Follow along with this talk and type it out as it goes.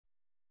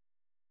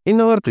In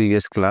our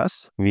previous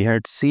class, we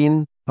had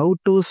seen how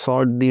to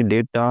sort the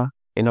data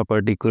in a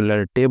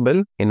particular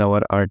table in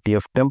our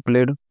RTF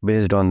template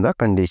based on the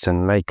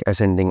condition like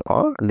ascending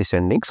or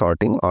descending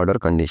sorting order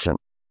condition.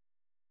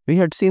 We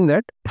had seen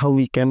that how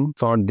we can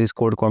sort this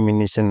code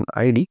combination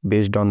ID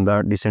based on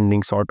the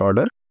descending sort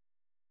order.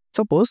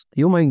 Suppose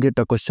you might get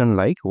a question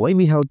like why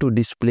we have to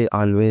display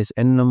always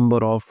n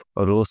number of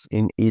rows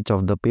in each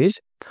of the page.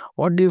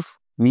 What if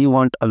we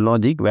want a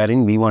logic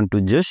wherein we want to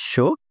just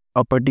show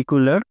a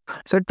particular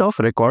set of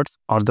records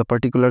or the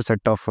particular set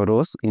of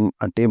rows in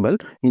a table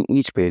in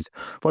each page.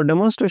 For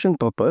demonstration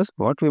purpose,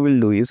 what we will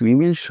do is we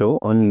will show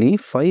only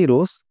 5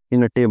 rows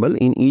in a table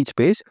in each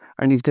page,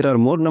 and if there are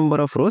more number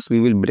of rows,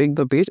 we will break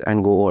the page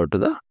and go over to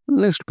the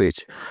next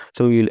page.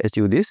 So we will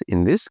achieve this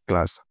in this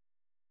class.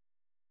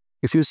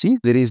 If you see,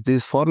 there is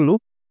this for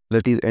loop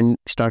that is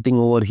starting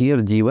over here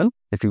G1.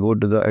 If you go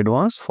to the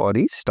advanced for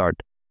each start.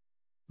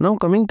 Now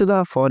coming to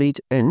the for each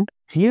end,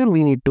 here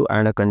we need to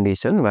add a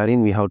condition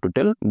wherein we have to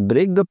tell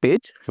break the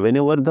page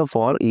whenever the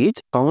for each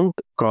count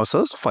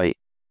crosses 5.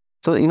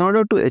 So in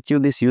order to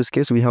achieve this use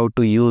case, we have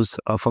to use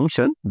a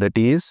function that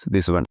is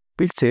this one,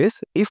 which says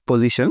if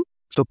position.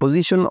 So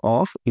position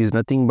of is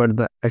nothing but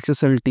the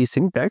XSLT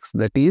syntax,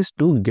 that is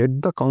to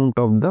get the count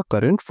of the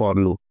current for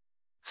loop.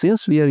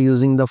 Since we are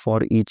using the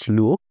for each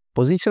loop,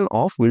 position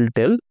of will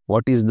tell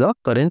what is the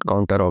current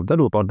counter of the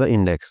loop or the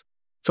index.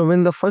 So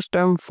when the first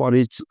time for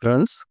each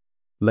runs,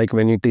 like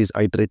when it is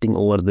iterating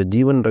over the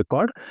G1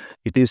 record,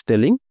 it is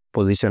telling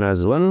position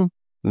as 1,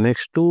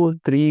 next 2,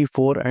 3,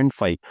 4 and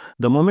 5.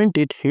 The moment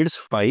it hits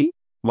 5,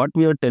 what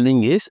we are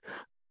telling is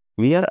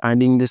we are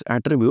adding this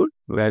attribute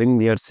wherein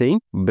we are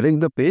saying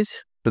break the page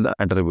to the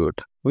attribute.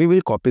 We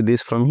will copy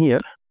this from here.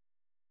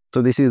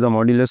 So this is the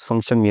modulus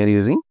function we are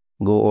using.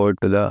 Go over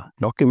to the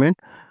document,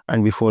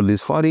 and before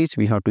this for each,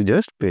 we have to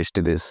just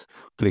paste this.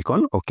 Click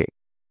on OK.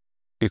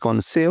 Click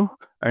on save,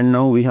 and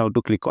now we have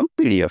to click on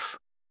PDF.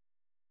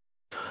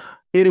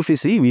 Here if you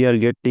see, we are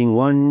getting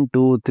 1,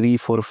 2, 3,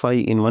 4,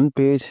 5 in one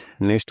page.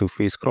 Next, if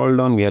we scroll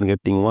down, we are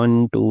getting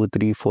 1, 2,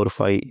 3, 4,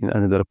 5 in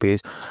another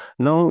page.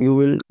 Now you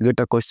will get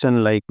a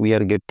question like we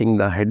are getting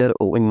the header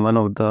in one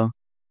of the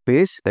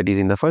page, that is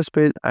in the first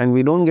page, and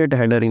we don't get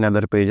header in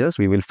other pages.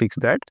 We will fix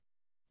that.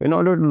 In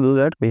order to do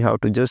that, we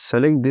have to just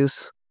select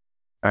this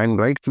and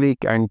right click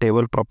and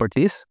table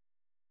properties.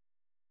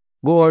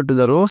 Go over to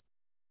the rows.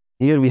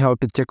 Here we have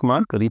to check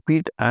mark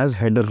repeat as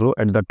header row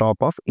at the top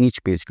of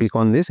each page. Click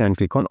on this and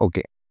click on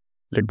OK.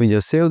 Let me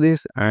just save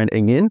this and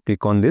again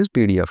click on this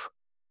PDF.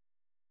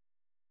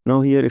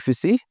 Now here if you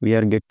see, we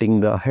are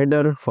getting the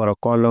header for a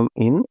column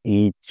in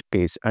each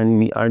page, and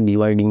we are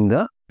dividing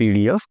the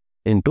PDF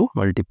into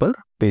multiple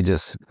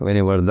pages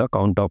whenever the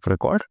count of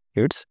record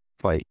hits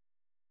 5.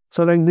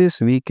 So like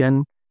this, we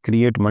can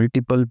create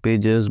multiple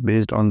pages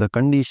based on the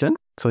condition.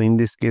 So in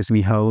this case,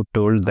 we have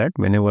told that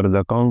whenever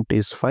the count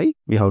is 5,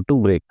 we have to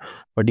break.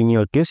 But in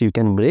your case, you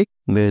can break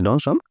based on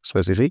some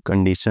specific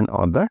condition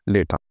or the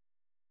data.